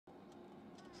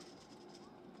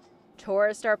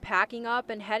Tourists are packing up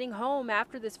and heading home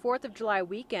after this 4th of July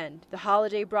weekend. The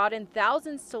holiday brought in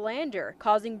thousands to Lander,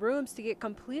 causing rooms to get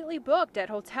completely booked at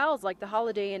hotels like the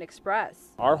Holiday Inn Express.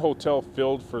 Our hotel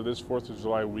filled for this 4th of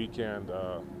July weekend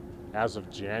as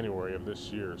of January of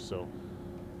this year, so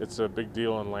it's a big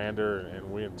deal in Lander,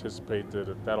 and we anticipate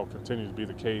that that'll continue to be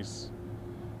the case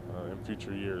in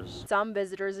future years. Some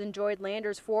visitors enjoyed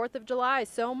Lander's 4th of July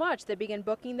so much they began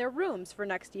booking their rooms for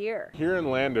next year. Here in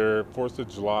Lander, 4th of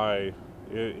July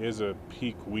is a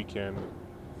peak weekend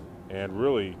and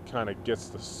really kind of gets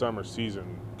the summer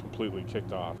season completely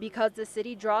kicked off. Because the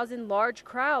city draws in large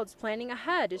crowds, planning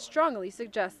ahead is strongly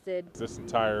suggested. This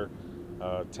entire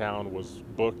town was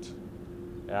booked,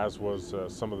 as was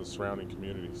some of the surrounding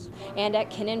communities. And at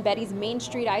Kin & Betty's Main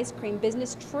Street ice cream,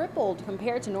 business tripled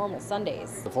compared to normal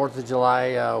Sundays. The 4th of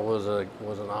July was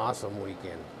an awesome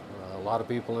weekend. A lot of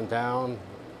people in town.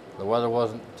 The weather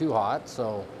wasn't too hot,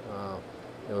 so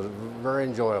it was very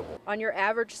enjoyable. On your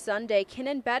average Sunday,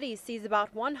 Kin & Betty's sees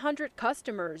about 100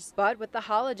 customers. But with the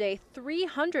holiday,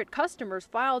 300 customers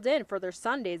filed in for their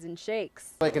sundaes and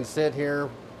shakes. They can sit here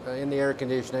in the air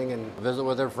conditioning and visit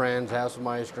with their friends, have some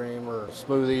ice cream or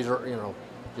smoothies, or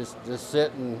just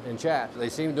sit and chat. They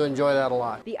seem to enjoy that a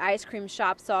lot. The ice cream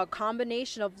shop saw a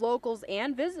combination of locals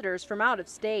and visitors from out of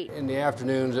state. In the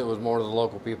afternoons, it was more of the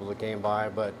local people that came by,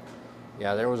 but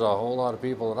yeah, there was a whole lot of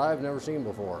people that I've never seen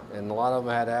before, and a lot of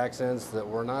them had accents that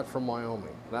were not from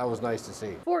Wyoming. That was nice to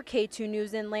see. For K2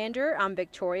 News in Lander, I'm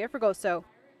Victoria Fregoso.